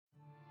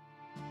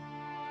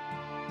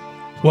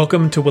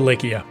Welcome to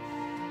Wallachia.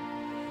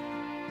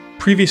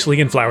 Previously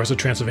in Flowers of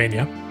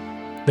Transylvania,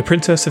 the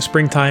Princess of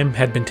Springtime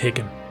had been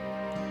taken.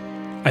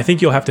 "I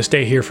think you'll have to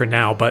stay here for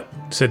now, but,"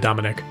 said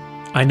Dominic,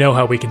 "I know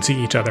how we can see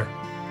each other."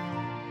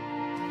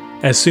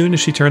 As soon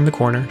as she turned the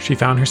corner, she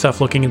found herself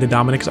looking into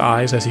Dominic's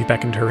eyes as he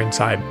beckoned her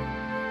inside.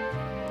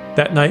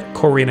 That night,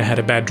 Corina had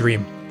a bad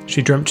dream.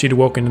 She dreamt she'd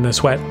awoken in a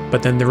sweat,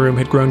 but then the room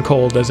had grown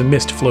cold as a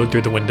mist flowed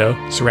through the window,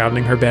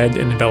 surrounding her bed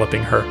and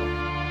enveloping her.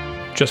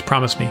 "Just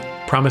promise me.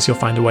 Promise you'll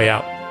find a way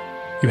out.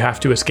 You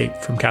have to escape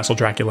from Castle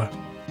Dracula."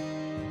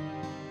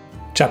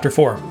 Chapter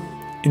 4.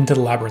 Into the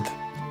Labyrinth.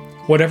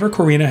 Whatever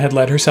Corina had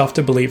led herself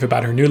to believe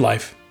about her new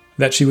life,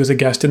 that she was a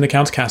guest in the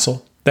Count's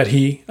castle, that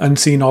he,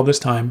 unseen all this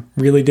time,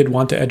 really did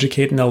want to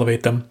educate and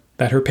elevate them,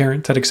 that her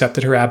parents had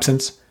accepted her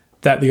absence,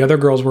 that the other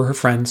girls were her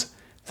friends,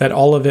 that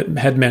all of it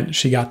had meant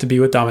she got to be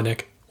with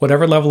Dominic,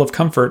 whatever level of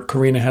comfort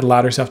Corina had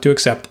allowed herself to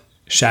accept,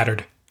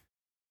 shattered.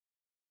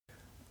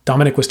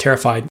 Dominic was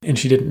terrified, and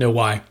she didn't know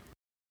why.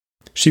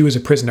 She was a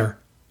prisoner.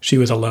 She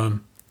was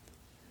alone.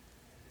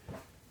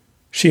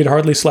 She had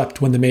hardly slept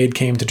when the maid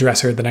came to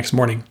dress her the next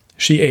morning.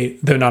 She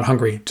ate, though not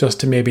hungry, just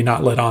to maybe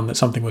not let on that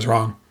something was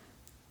wrong.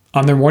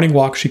 On their morning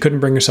walk, she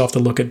couldn't bring herself to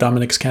look at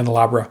Dominic's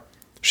candelabra.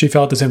 She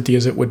felt as empty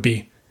as it would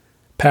be.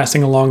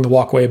 Passing along the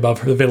walkway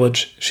above the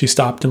village, she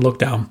stopped and looked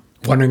down,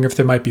 wondering if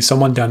there might be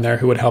someone down there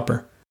who would help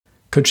her.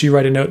 Could she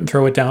write a note and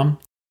throw it down?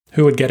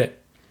 Who would get it?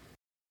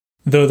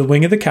 Though the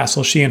wing of the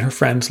castle she and her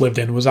friends lived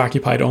in was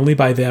occupied only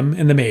by them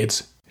and the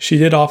maids, she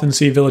did often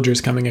see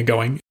villagers coming and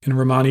going, and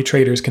Romani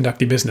traders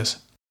conducting business.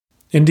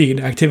 Indeed,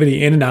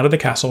 activity in and out of the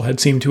castle had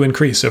seemed to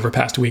increase over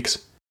past weeks.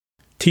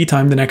 Tea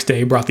time the next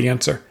day brought the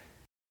answer.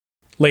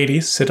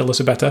 "Ladies," said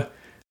Elisabetta,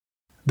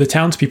 "the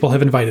townspeople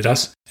have invited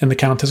us, and the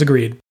Count has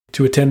agreed,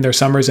 to attend their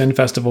Summer's End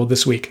festival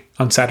this week,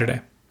 on Saturday."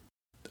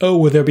 "Oh,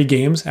 will there be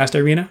games?" asked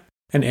Irina.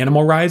 "And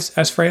animal rides?"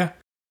 asked Freya.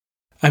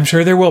 "I'm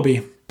sure there will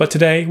be, but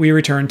today we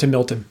return to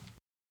Milton."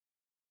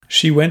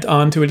 She went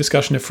on to a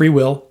discussion of free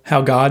will, how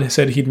God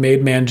said he'd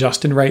made man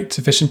just and right,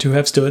 sufficient to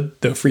have stood,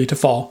 though free to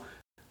fall.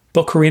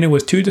 But Corina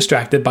was too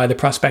distracted by the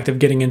prospect of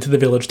getting into the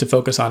village to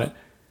focus on it.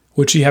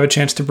 Would she have a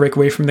chance to break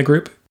away from the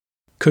group?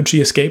 Could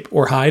she escape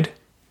or hide?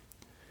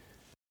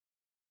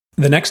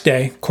 The next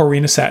day,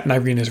 Corina sat in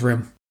Irina's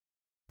room.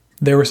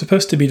 They were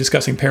supposed to be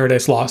discussing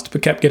Paradise Lost,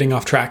 but kept getting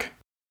off track.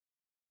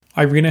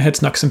 Irina had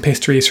snuck some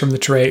pastries from the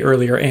tray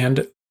earlier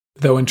and,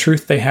 though in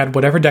truth they had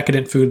whatever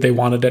decadent food they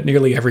wanted at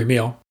nearly every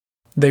meal,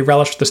 they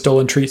relished the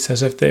stolen treats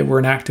as if they were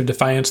an act of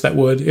defiance that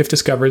would, if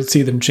discovered,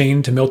 see them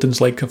chained to Milton's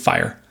lake of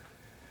fire.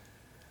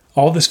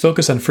 "All this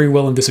focus on free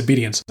will and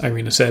disobedience,"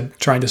 Irina said,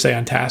 trying to stay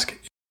on task.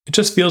 "It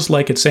just feels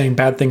like it's saying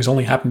bad things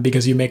only happen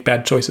because you make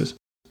bad choices.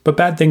 But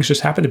bad things just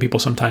happen to people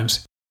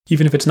sometimes,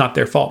 even if it's not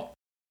their fault.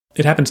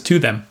 It happens to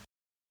them."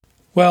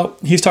 "Well,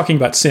 he's talking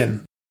about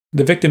sin.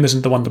 The victim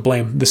isn't the one to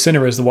blame. The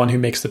sinner is the one who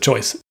makes the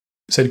choice,"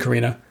 said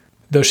Corina,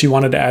 though she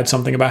wanted to add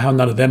something about how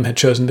none of them had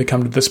chosen to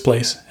come to this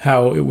place,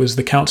 how it was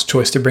the Count's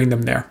choice to bring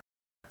them there.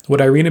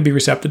 Would Irina be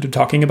receptive to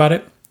talking about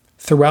it?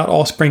 Throughout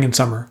all spring and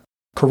summer,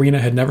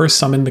 Corina had never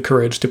summoned the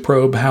courage to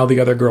probe how the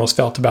other girls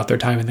felt about their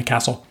time in the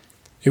castle.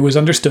 It was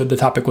understood the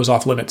topic was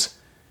off limits.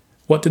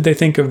 What did they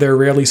think of their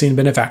rarely seen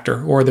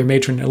benefactor, or their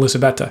matron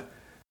Elisabetta?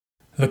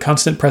 The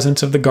constant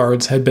presence of the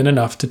guards had been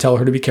enough to tell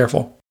her to be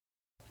careful.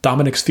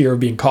 Dominic's fear of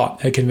being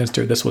caught had convinced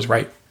her this was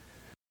right.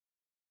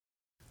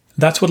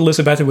 "That's what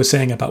Elisabetta was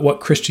saying about what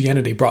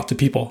Christianity brought to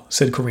people,"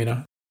 said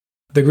Corina.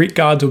 "The Greek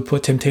gods would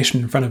put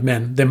temptation in front of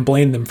men, then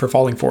blame them for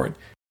falling for it.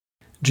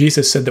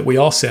 Jesus said that we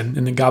all sin,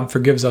 and that God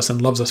forgives us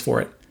and loves us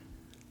for it."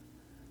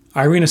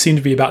 Irina seemed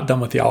to be about done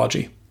with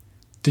theology.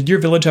 "Did your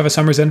village have a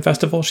Summer's End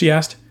festival?" she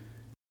asked.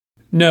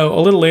 "No, a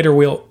little later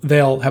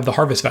they'll have the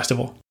Harvest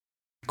Festival."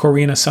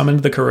 Corina summoned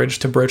the courage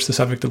to broach the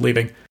subject of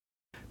leaving.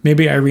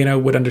 Maybe Irina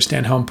would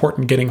understand how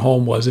important getting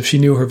home was if she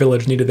knew her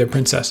village needed their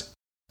princess.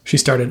 She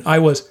started.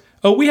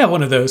 "Oh, we have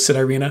one of those," said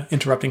Irina,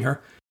 interrupting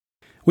her.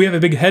 "We have a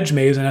big hedge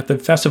maze, and at the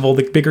festival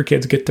the bigger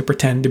kids get to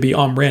pretend to be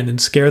Omrin and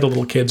scare the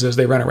little kids as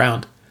they run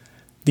around.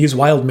 These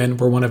wild men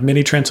were one of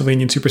many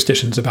Transylvanian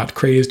superstitions about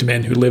crazed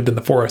men who lived in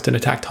the forest and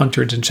attacked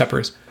hunters and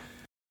shepherds.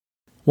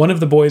 One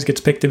of the boys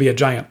gets picked to be a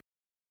giant.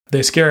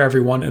 They scare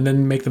everyone and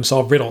then make them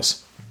solve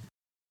riddles.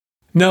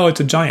 No,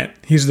 it's a giant.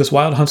 He's this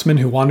wild huntsman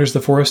who wanders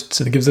the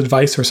forests and gives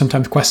advice or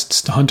sometimes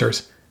quests to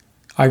hunters."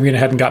 Irina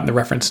hadn't gotten the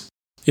reference.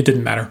 It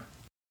didn't matter.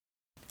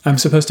 "I'm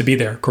supposed to be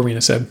there,"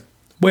 Corina said.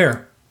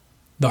 "Where?"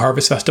 "The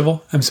Harvest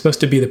Festival. I'm supposed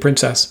to be the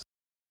princess.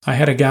 I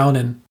had a gown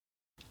and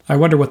I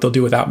wonder what they'll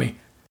do without me."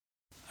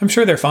 "I'm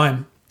sure they're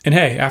fine. And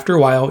hey, after a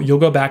while, you'll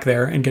go back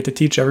there and get to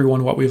teach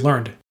everyone what we've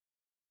learned.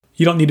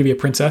 You don't need to be a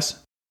princess.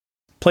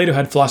 Plato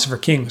had philosopher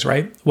kings,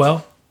 right?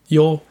 Well,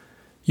 you'll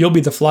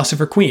be the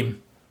philosopher queen.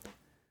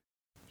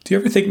 Do you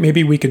ever think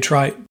maybe we could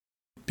try..."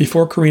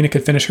 Before Corina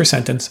could finish her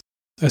sentence,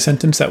 a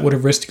sentence that would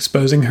have risked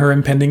exposing her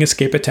impending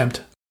escape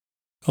attempt,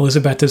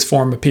 Elisabetta's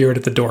form appeared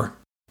at the door.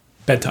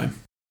 Bedtime.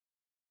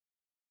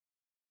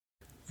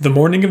 The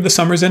morning of the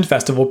Summer's End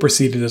festival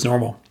proceeded as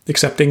normal,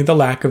 excepting the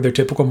lack of their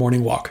typical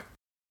morning walk.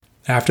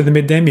 After the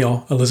midday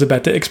meal,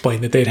 Elisabetta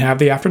explained that they'd have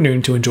the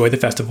afternoon to enjoy the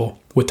festival,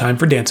 with time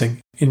for dancing,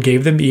 and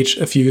gave them each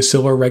a few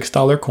silver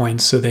Reichsdaler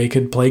coins so they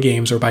could play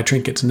games or buy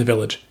trinkets in the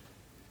village.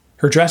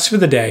 Her dress for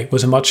the day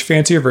was a much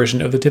fancier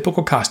version of the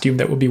typical costume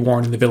that would be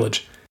worn in the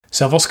village.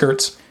 Several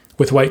skirts,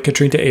 with white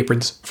Katrinta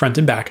aprons, front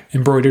and back,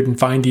 embroidered in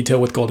fine detail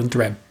with golden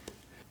thread.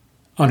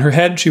 On her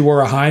head she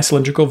wore a high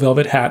cylindrical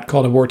velvet hat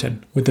called a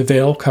wharton, with the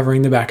veil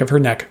covering the back of her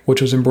neck,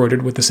 which was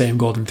embroidered with the same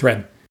golden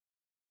thread.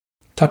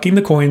 Tucking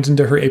the coins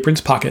into her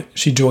apron's pocket,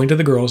 she joined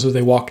the girls as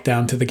they walked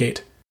down to the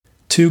gate.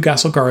 2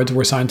 castle guards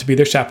were assigned to be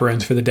their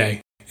chaperones for the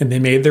day, and they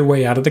made their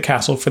way out of the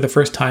castle for the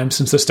first time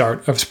since the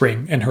start of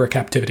spring and her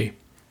captivity.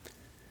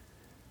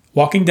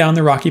 Walking down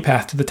the rocky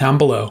path to the town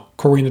below,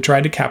 Corina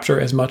tried to capture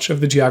as much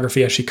of the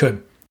geography as she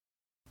could.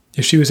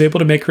 If she was able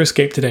to make her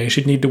escape today,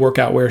 she'd need to work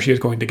out where she was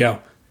going to go.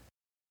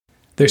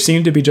 There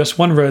seemed to be just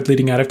one road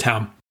leading out of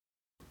town.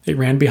 It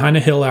ran behind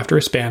a hill after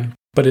a span,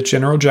 but its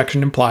general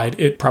direction implied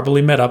it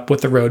probably met up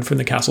with the road from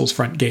the castle's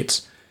front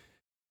gates.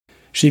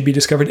 She'd be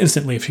discovered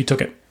instantly if she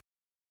took it.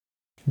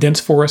 Dense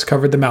forest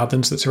covered the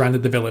mountains that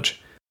surrounded the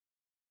village.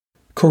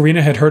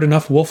 Corina had heard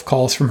enough wolf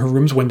calls from her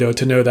room's window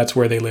to know that's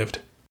where they lived.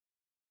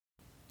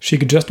 She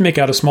could just make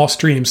out a small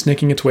stream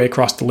snaking its way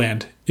across the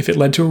land. If it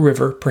led to a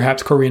river,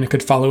 perhaps Corina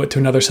could follow it to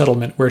another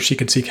settlement where she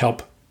could seek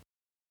help.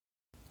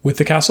 With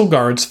the castle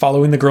guards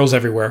following the girls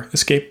everywhere,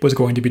 escape was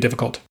going to be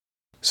difficult.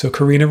 So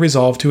Corina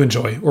resolved to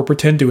enjoy, or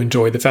pretend to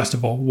enjoy, the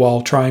festival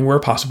while trying where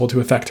possible to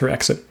effect her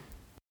exit.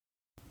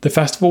 The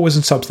festival was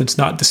in substance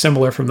not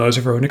dissimilar from those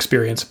of her own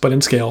experience, but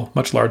in scale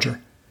much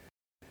larger.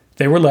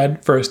 They were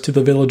led first to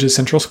the village's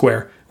central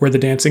square, where the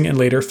dancing and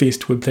later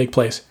feast would take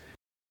place.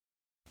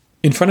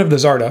 In front of the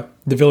Zarda,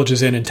 the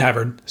village's inn and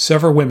tavern,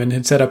 several women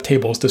had set up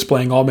tables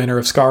displaying all manner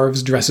of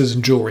scarves, dresses,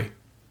 and jewelry.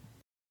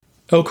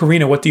 "Oh,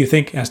 Corina, what do you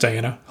think?" asked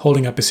Diana,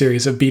 holding up a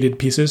series of beaded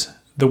pieces.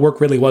 The work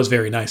really was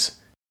very nice.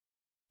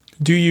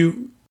 "Do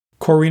you—"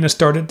 Corina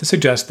started to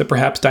suggest that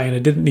perhaps Diana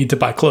didn't need to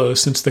buy clothes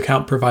since the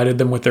Count provided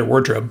them with their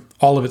wardrobe,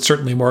 all of it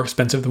certainly more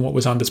expensive than what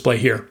was on display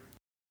here.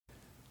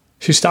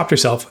 She stopped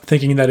herself,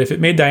 thinking that if it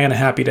made Diana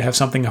happy to have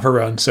something of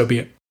her own, so be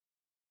it.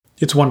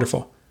 "It's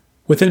wonderful."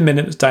 Within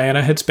minutes,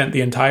 Diana had spent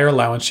the entire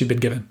allowance she'd been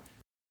given.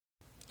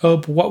 "Oh,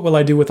 but what will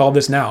I do with all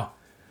this now?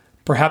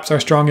 Perhaps our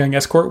strong young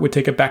escort would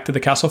take it back to the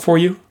castle for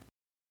you?"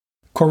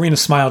 Corina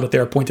smiled at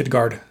their appointed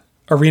guard.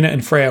 Irina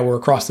and Freya were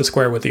across the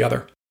square with the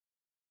other.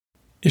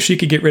 If she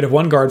could get rid of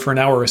one guard for an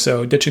hour or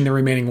so, ditching the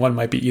remaining one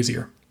might be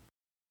easier.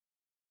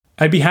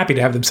 "I'd be happy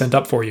to have them sent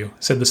up for you,"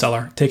 said the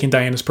seller, taking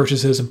Diana's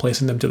purchases and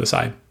placing them to the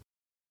side.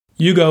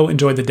 "You go,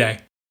 enjoy the day.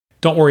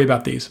 Don't worry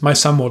about these. My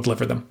son will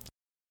deliver them."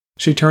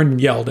 She turned and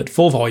yelled at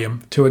full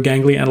volume to a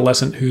gangly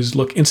adolescent whose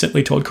look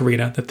instantly told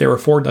Corina that there were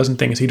 4 dozen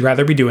things he'd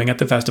rather be doing at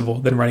the festival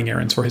than running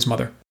errands for his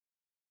mother.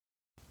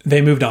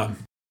 They moved on.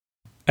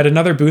 At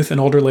another booth, an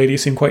older lady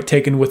seemed quite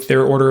taken with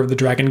their Order of the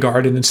Dragon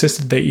Guard and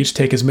insisted they each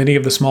take as many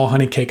of the small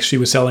honey cakes she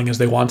was selling as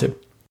they wanted.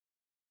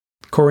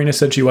 Corina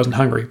said she wasn't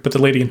hungry, but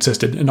the lady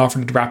insisted and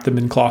offered to wrap them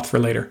in cloth for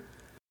later.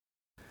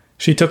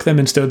 She took them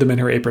and stowed them in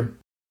her apron.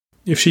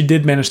 If she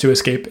did manage to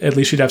escape, at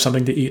least she'd have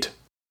something to eat.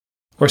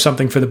 Or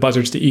something for the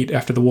buzzards to eat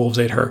after the wolves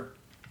ate her.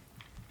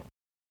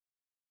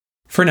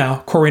 For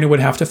now, Corina would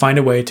have to find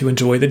a way to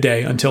enjoy the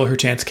day until her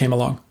chance came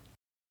along.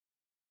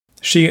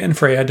 She and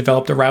Freya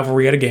developed a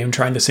rivalry at a game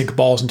trying to sink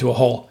balls into a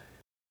hole.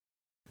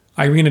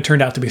 Irina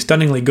turned out to be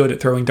stunningly good at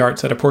throwing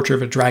darts at a portrait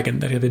of a dragon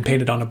that had been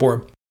painted on a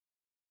board.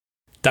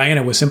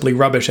 Diana was simply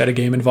rubbish at a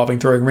game involving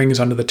throwing rings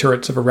onto the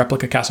turrets of a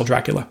replica Castle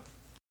Dracula.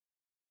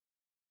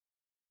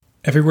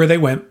 Everywhere they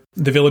went,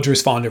 the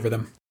villagers fawned over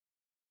them.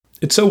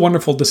 It's so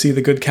wonderful to see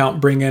the good Count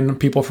bring in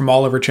people from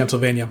all over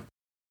Transylvania.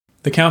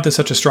 The Count is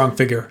such a strong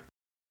figure.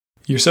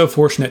 You're so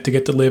fortunate to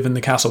get to live in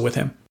the castle with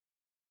him.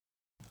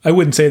 I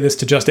wouldn't say this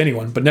to just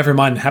anyone, but never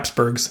mind the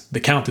Habsburgs, the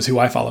Count is who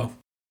I follow.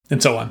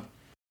 And so on.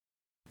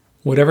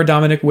 Whatever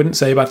Dominic wouldn't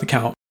say about the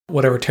Count,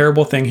 whatever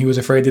terrible thing he was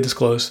afraid to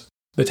disclose,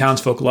 the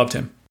townsfolk loved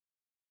him.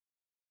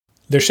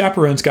 Their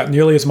chaperones got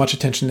nearly as much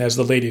attention as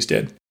the ladies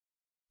did.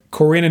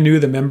 Corina knew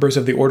the members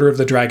of the Order of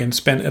the Dragon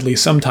spent at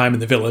least some time in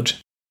the village.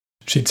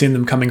 She'd seen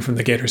them coming from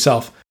the gate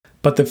herself,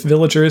 but the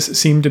villagers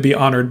seemed to be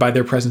honored by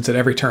their presence at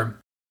every turn.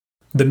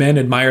 The men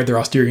admired their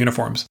austere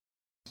uniforms.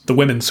 The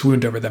women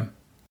swooned over them.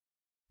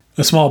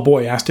 A small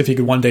boy asked if he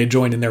could one day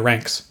join in their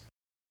ranks.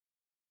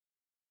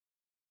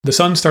 The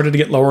sun started to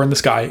get lower in the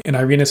sky, and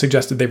Irina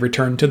suggested they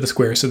return to the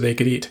square so they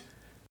could eat.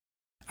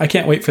 "I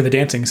can't wait for the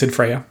dancing," said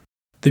Freya.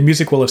 "The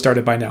music will have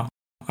started by now.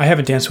 I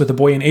haven't danced with a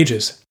boy in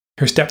ages."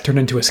 Her step turned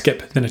into a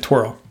skip, then a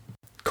twirl.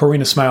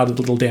 Corina smiled at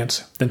the little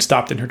dance, then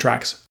stopped in her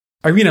tracks.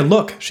 "Irina,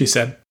 look," she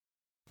said.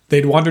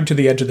 They'd wandered to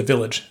the edge of the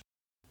village.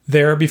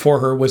 There, before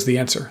her, was the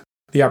answer,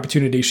 the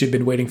opportunity she'd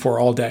been waiting for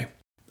all day.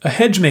 "A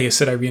hedge maze,"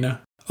 said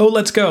Irina. "Oh,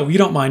 let's go. You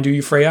don't mind, do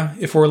you, Freya,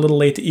 if we're a little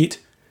late to eat?"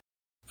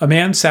 A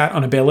man sat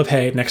on a bale of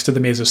hay next to the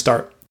maze's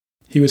start.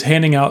 He was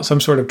handing out some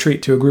sort of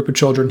treat to a group of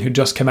children who'd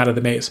just come out of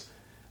the maze.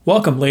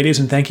 "Welcome, ladies,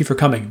 and thank you for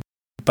coming.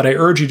 But I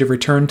urge you to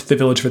return to the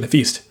village for the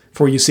feast,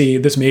 for you see,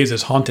 this maze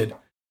is haunted.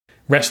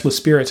 Restless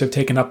spirits have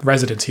taken up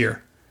residence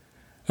here.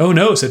 "Oh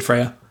no," said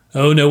Freya.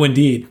 "Oh no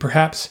indeed.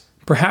 Perhaps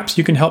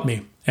you can help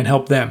me, and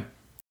help them."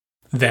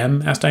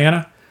 "Them?" asked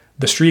Diana.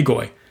 "The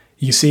Strigoi.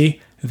 You see,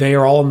 they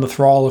are all in the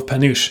thrall of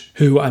Panush,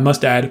 who, I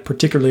must add,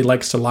 particularly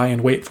likes to lie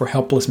in wait for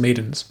helpless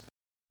maidens."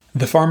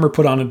 The farmer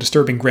put on a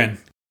disturbing grin.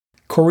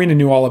 Corina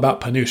knew all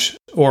about Panush,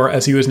 or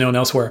as he was known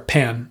elsewhere,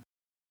 Pan.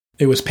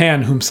 It was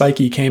Pan whom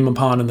Psyche came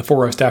upon in the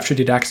forest after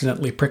she'd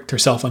accidentally pricked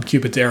herself on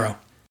Cupid's arrow.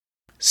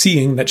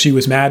 Seeing that she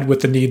was mad with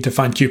the need to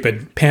find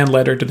Cupid, Pan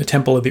led her to the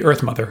temple of the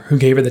Earth Mother, who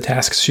gave her the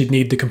tasks she'd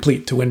need to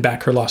complete to win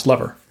back her lost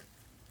lover.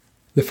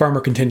 The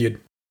farmer continued.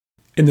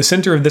 "In the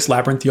center of this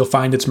labyrinth you'll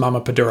find its Mama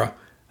Padura.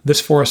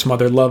 This forest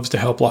mother loves to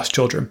help lost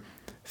children.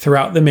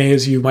 Throughout the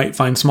maze you might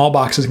find small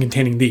boxes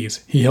containing these."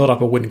 He held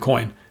up a wooden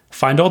coin.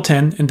 "Find all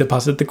 10 and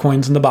deposit the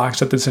coins in the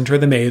box at the center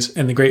of the maze,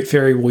 and the Great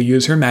Fairy will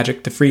use her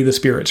magic to free the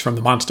spirits from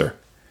the monster."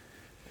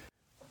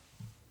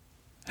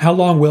 "How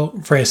long will—"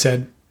 Freya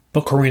said,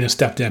 but Corina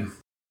stepped in.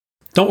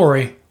 "Don't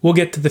worry, we'll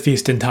get to the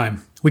feast in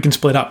time. We can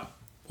split up.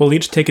 We'll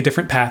each take a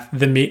different path,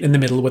 then meet in the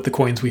middle with the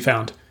coins we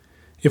found.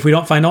 If we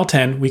don't find all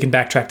 10, we can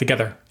backtrack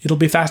together. It'll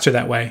be faster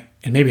that way,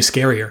 and maybe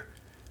scarier."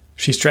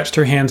 She stretched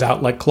her hands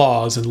out like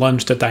claws and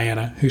lunged at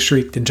Diana, who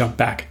shrieked and jumped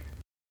back.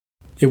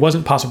 It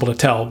wasn't possible to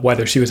tell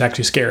whether she was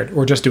actually scared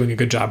or just doing a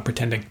good job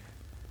pretending.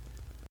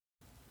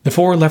 The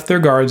four left their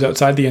guards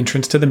outside the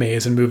entrance to the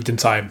maze and moved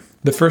inside.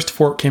 The first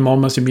fork came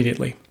almost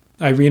immediately.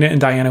 Irina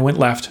and Diana went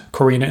left,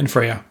 Corina and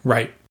Freya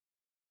right.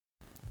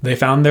 They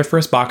found their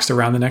first box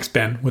around the next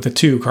bend, with a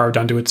 2 carved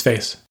onto its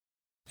face.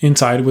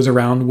 Inside was a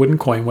round wooden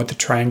coin with a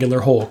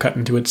triangular hole cut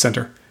into its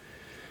center.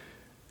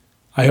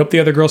 "I hope the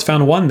other girls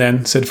found 1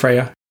 then," said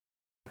Freya.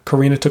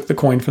 Corina took the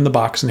coin from the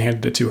box and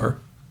handed it to her.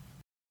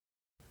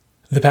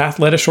 The path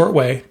led a short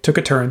way, took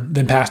a turn,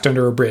 then passed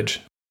under a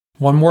bridge.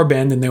 One more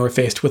bend and they were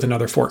faced with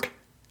another fork.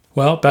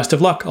 "Well, best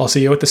of luck. I'll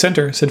see you at the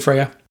center," said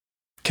Freya.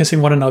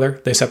 Kissing one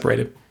another, they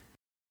separated.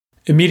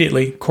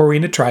 Immediately,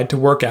 Corina tried to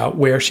work out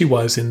where she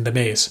was in the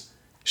maze.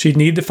 She'd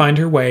need to find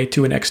her way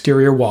to an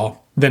exterior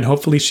wall, then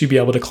hopefully she'd be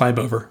able to climb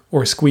over,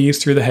 or squeeze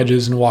through the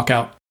hedges and walk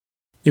out.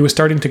 It was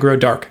starting to grow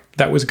dark.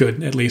 That was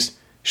good, at least.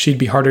 She'd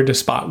be harder to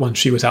spot once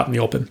she was out in the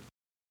open.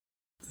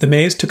 The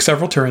maze took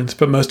several turns,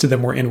 but most of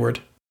them were inward.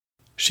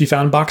 She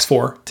found box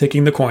 4,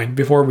 taking the coin,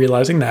 before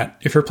realizing that,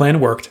 if her plan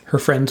worked, her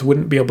friends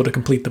wouldn't be able to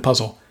complete the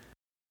puzzle.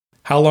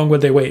 How long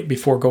would they wait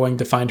before going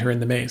to find her in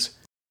the maze?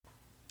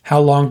 How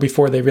long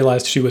before they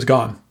realized she was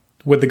gone?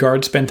 Would the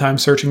guards spend time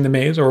searching the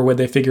maze, or would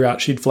they figure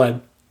out she'd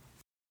fled?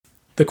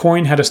 The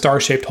coin had a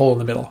star-shaped hole in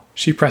the middle.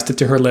 She pressed it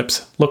to her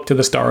lips, looked to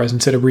the stars,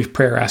 and said a brief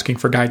prayer asking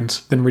for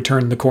guidance, then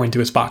returned the coin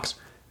to its box.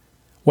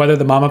 Whether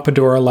the Mama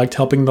Padura liked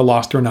helping the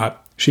lost or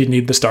not, she'd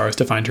need the stars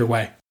to find her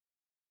way.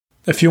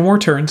 A few more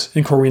turns,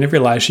 and Corina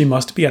realized she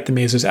must be at the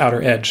maze's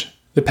outer edge.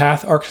 The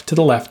path arced to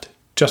the left,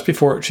 just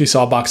before she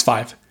saw box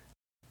 5.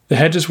 The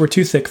hedges were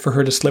too thick for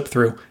her to slip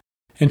through,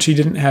 and she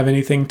didn't have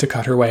anything to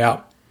cut her way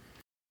out.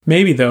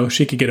 Maybe, though,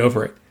 she could get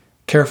over it.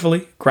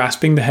 Carefully,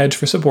 grasping the hedge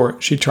for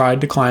support, she tried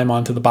to climb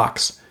onto the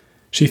box.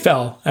 She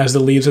fell as the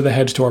leaves of the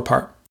hedge tore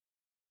apart.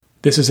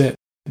 "This is it.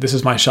 This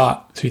is my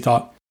shot," she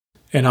thought.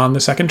 And on the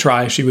second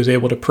try, she was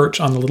able to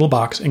perch on the little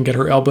box and get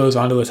her elbows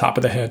onto the top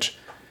of the hedge.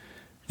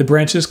 The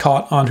branches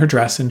caught on her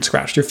dress and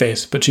scratched her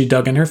face, but she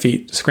dug in her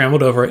feet,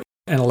 scrambled over it,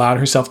 and allowed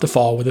herself to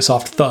fall with a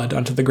soft thud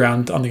onto the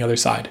ground on the other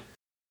side.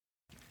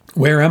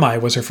 "Where am I?"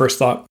 was her first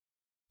thought.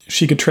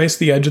 She could trace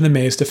the edge of the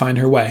maze to find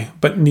her way,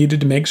 but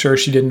needed to make sure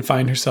she didn't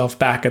find herself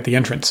back at the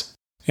entrance,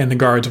 and the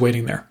guards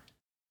waiting there.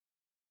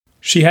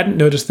 She hadn't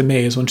noticed the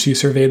maze when she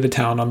surveyed the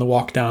town on the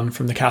walk down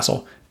from the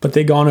castle, but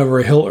they'd gone over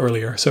a hill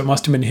earlier, so it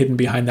must have been hidden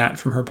behind that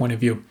from her point of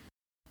view.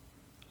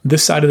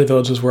 This side of the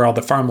village was where all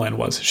the farmland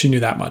was, she knew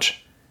that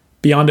much.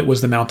 Beyond it was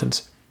the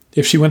mountains.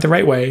 If she went the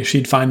right way,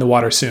 she'd find the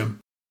water soon.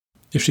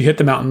 If she hit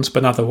the mountains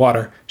but not the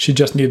water, she'd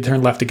just need to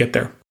turn left to get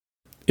there.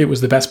 It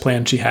was the best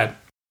plan she had.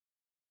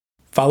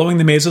 Following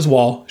the maze's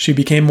wall, she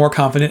became more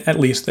confident at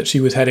least that she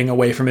was heading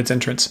away from its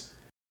entrance.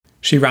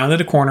 She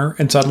rounded a corner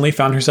and suddenly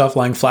found herself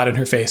lying flat on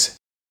her face.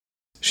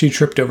 She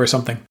tripped over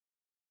something.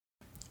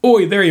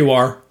 "Oi, there you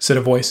are," said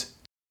a voice.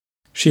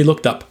 She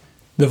looked up.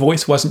 The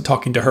voice wasn't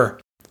talking to her.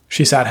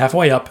 She sat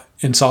halfway up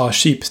and saw a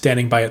sheep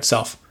standing by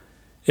itself.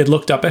 It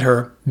looked up at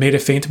her, made a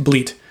faint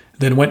bleat,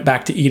 then went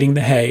back to eating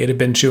the hay it had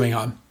been chewing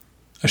on.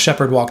 A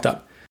shepherd walked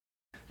up.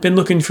 "Been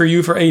looking for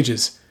you for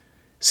ages."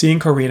 Seeing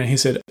Corina, he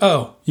said,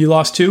 "Oh, you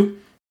lost too?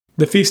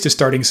 The feast is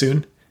starting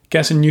soon.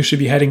 Guessing you should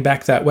be heading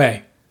back that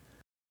way."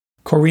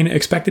 Corina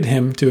expected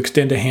him to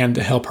extend a hand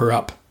to help her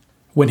up.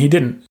 When he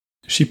didn't,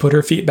 she put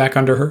her feet back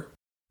under her,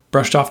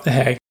 brushed off the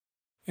hay,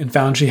 and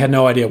found she had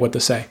no idea what to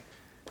say.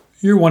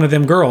 "You're one of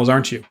them girls,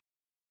 aren't you?"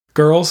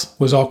 Girls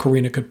was all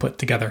Corina could put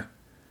together.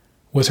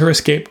 Was her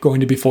escape going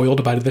to be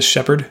foiled by this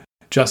shepherd,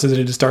 just as it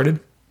had started?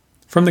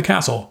 "From the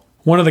castle.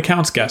 One of the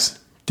count's guests.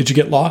 Did you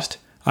get lost?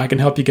 I can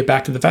help you get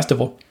back to the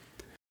festival."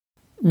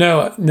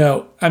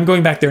 No, I'm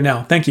going back there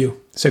now, thank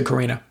you," said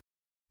Corina.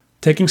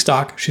 Taking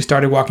stock, she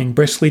started walking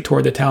briskly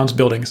toward the town's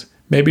buildings.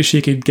 Maybe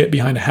she could get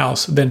behind a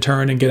house, then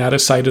turn and get out of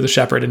sight of the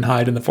shepherd and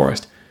hide in the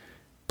forest.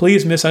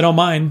 "Please, miss, I don't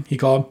mind," he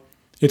called.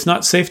 It's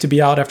not safe to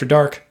be out after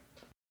dark."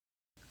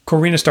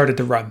 Corina started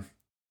to run.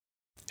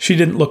 She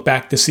didn't look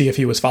back to see if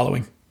he was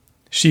following.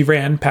 She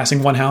ran,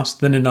 passing one house,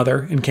 then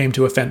another, and came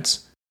to a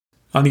fence.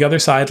 On the other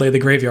side lay the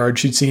graveyard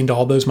she'd seen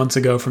all those months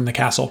ago from the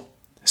castle.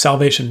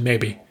 Salvation,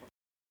 maybe.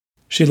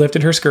 She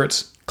lifted her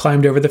skirts,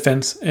 climbed over the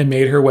fence, and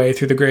made her way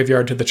through the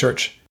graveyard to the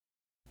church.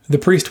 The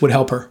priest would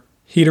help her.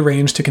 He'd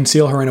arranged to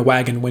conceal her in a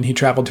wagon when he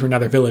traveled to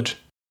another village.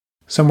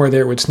 Somewhere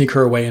there would sneak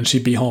her away and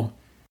she'd be home.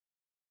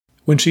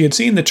 When she had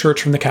seen the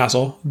church from the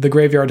castle, the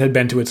graveyard had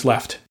been to its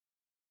left.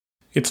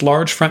 Its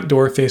large front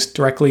door faced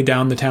directly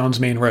down the town's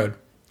main road.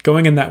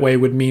 Going in that way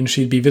would mean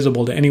she'd be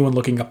visible to anyone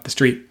looking up the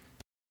street.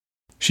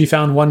 She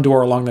found one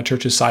door along the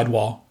church's side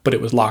wall, but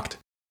it was locked.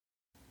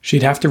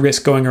 She'd have to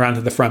risk going around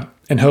to the front,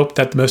 and hope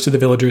that most of the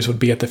villagers would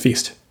be at the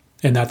feast,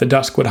 and that the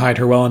dusk would hide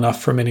her well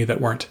enough from any that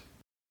weren't.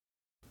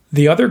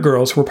 The other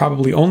girls were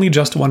probably only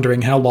just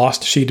wondering how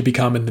lost she'd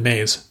become in the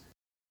maze.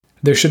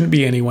 There shouldn't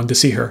be anyone to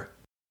see her.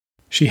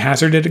 She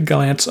hazarded a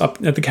glance up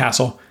at the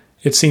castle.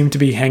 It seemed to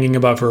be hanging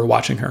above her,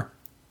 watching her.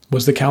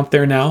 Was the Count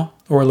there now,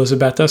 or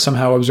Elisabetta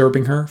somehow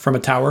observing her from a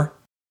tower?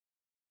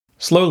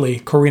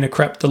 Slowly, Corina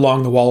crept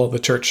along the wall of the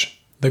church.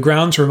 The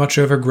grounds were much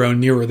overgrown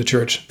nearer the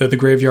church, though the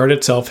graveyard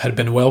itself had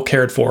been well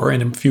cared for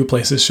and in few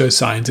places showed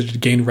signs it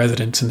had gained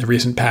residents in the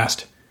recent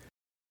past.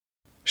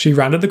 She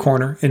rounded the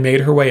corner and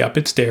made her way up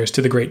its stairs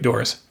to the great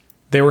doors.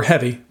 They were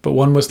heavy, but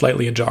one was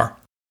slightly ajar.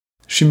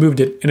 She moved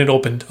it, and it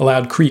opened, a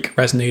loud creak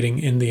resonating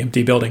in the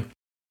empty building.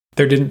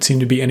 There didn't seem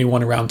to be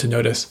anyone around to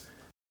notice.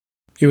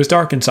 It was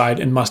dark inside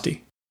and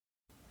musty.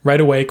 Right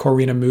away,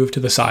 Corina moved to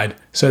the side,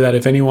 so that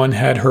if anyone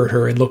had heard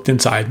her and looked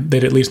inside,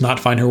 they'd at least not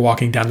find her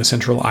walking down the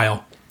central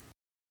aisle.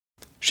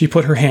 She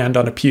put her hand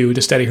on a pew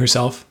to steady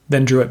herself,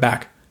 then drew it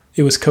back.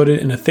 It was coated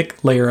in a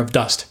thick layer of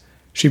dust.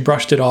 She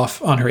brushed it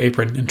off on her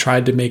apron and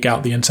tried to make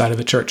out the inside of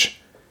the church.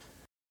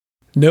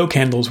 No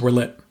candles were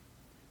lit.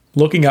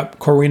 Looking up,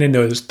 Corina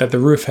noticed that the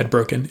roof had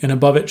broken, and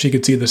above it she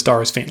could see the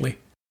stars faintly.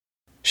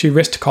 She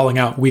risked calling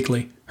out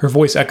weakly. Her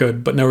voice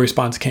echoed, but no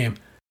response came.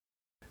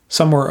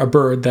 Somewhere a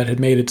bird that had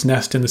made its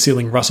nest in the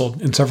ceiling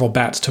rustled, and several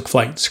bats took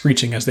flight,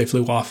 screeching as they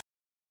flew off.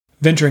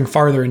 Venturing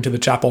farther into the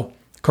chapel,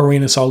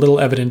 Corina saw little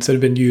evidence that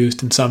had been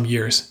used in some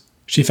years.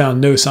 She found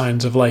no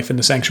signs of life in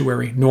the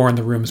sanctuary, nor in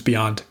the rooms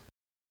beyond.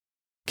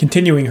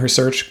 Continuing her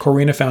search,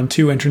 Corina found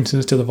 2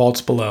 entrances to the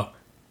vaults below.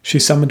 She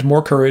summoned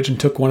more courage and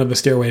took one of the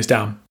stairways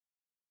down.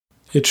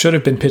 It should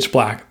have been pitch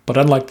black, but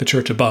unlike the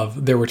church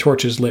above, there were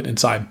torches lit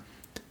inside.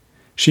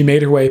 She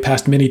made her way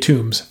past many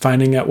tombs,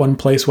 finding at one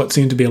place what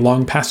seemed to be a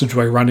long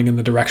passageway running in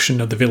the direction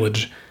of the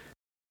village.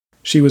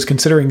 She was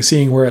considering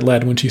seeing where it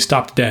led when she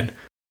stopped dead,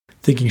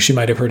 thinking she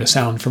might have heard a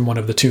sound from one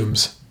of the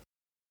tombs.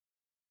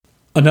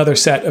 Another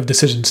set of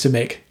decisions to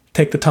make.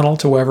 Take the tunnel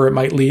to wherever it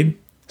might lead,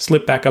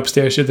 slip back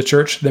upstairs to the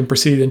church, then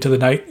proceed into the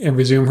night and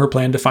resume her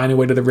plan to find a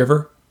way to the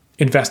river,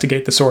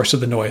 investigate the source of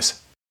the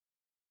noise.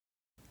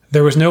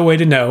 There was no way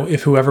to know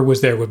if whoever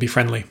was there would be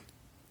friendly.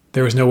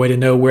 There was no way to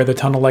know where the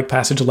tunnel-like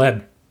passage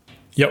led.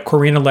 Yet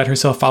Corina let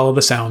herself follow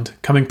the sound,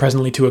 coming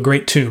presently to a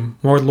great tomb,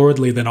 more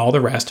lordly than all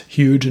the rest,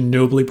 huge and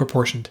nobly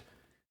proportioned.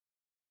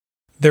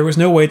 There was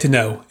no way to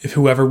know if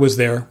whoever was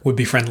there would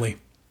be friendly.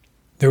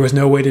 There was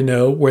no way to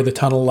know where the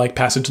tunnel-like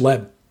passage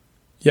led.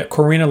 Yet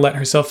Corina let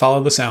herself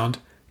follow the sound,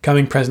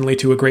 coming presently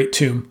to a great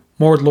tomb,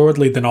 more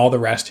lordly than all the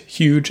rest,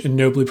 huge and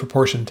nobly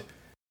proportioned.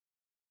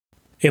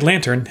 A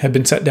lantern had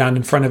been set down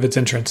in front of its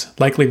entrance,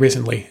 likely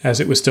recently, as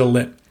it was still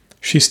lit.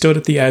 She stood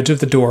at the edge of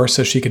the door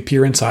so she could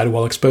peer inside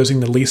while exposing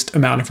the least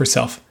amount of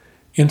herself.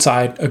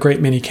 Inside, a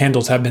great many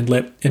candles had been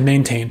lit and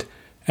maintained,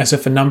 as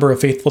if a number of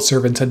faithful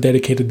servants had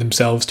dedicated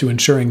themselves to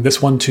ensuring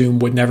this one tomb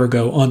would never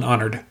go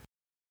unhonored.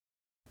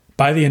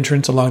 By the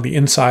entrance along the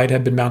inside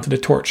had been mounted a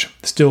torch,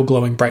 still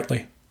glowing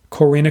brightly.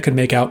 Corina could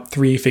make out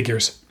 3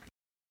 figures.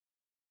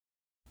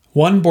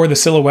 One bore the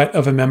silhouette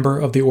of a member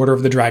of the Order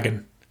of the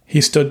Dragon. He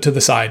stood to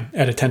the side,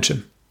 at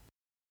attention.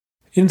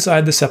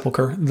 Inside the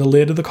sepulchre, the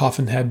lid of the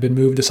coffin had been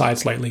moved aside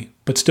slightly,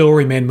 but still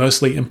remained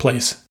mostly in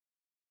place.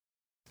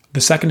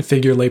 The second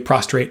figure lay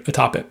prostrate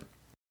atop it.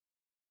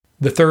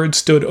 The third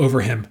stood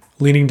over him,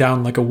 leaning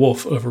down like a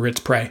wolf over its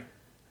prey.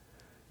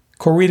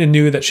 Corina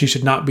knew that she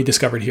should not be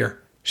discovered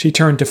here. She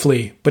turned to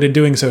flee, but in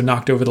doing so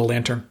knocked over the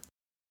lantern.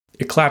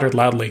 It clattered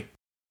loudly.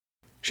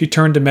 She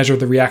turned to measure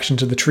the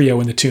reactions of the trio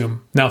in the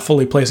tomb, now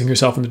fully placing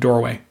herself in the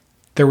doorway.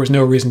 There was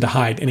no reason to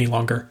hide any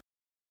longer.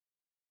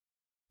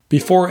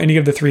 Before any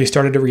of the 3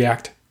 started to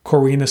react,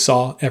 Corina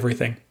saw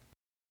everything.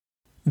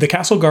 The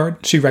castle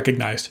guard she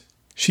recognized.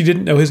 She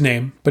didn't know his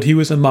name, but he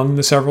was among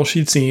the several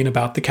she'd seen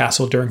about the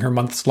castle during her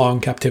months-long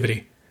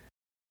captivity.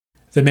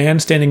 The man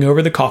standing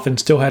over the coffin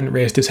still hadn't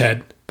raised his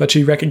head, but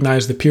she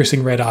recognized the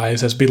piercing red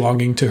eyes as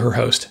belonging to her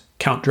host,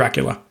 Count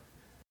Dracula.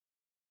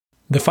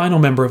 The final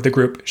member of the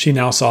group, she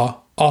now saw,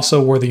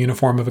 also wore the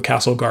uniform of a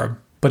castle guard,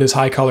 but his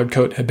high-collared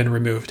coat had been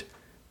removed.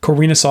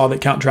 Corina saw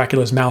that Count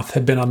Dracula's mouth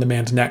had been on the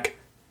man's neck.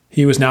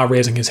 He was now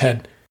raising his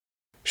head.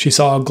 She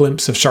saw a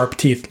glimpse of sharp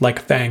teeth like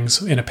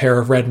fangs in a pair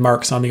of red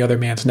marks on the other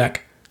man's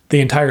neck. The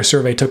entire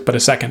survey took but a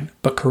second,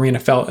 but Corina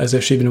felt as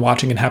if she'd been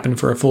watching it happen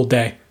for a full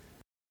day.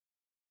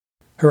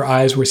 Her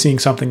eyes were seeing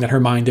something that her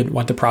mind didn't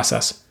want to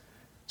process.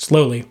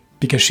 Slowly,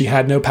 because she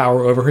had no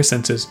power over her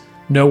senses,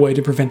 no way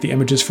to prevent the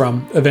images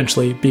from,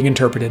 eventually, being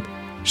interpreted,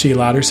 she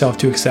allowed herself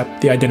to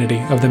accept the identity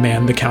of the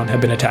man the Count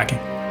had been attacking.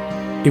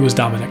 It was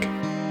Dominic.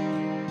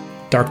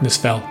 Darkness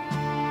fell.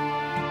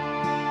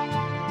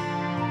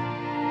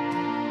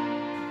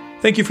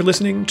 Thank you for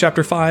listening.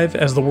 Chapter 5,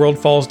 As the World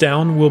Falls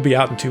Down, will be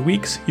out in 2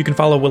 weeks. You can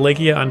follow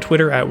Wallachia on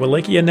Twitter at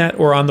WallachiaNet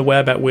or on the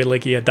web at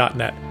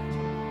wallachia.net.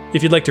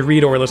 If you'd like to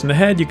read or listen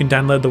ahead, you can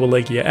download the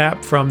Wallachia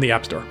app from the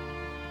App Store.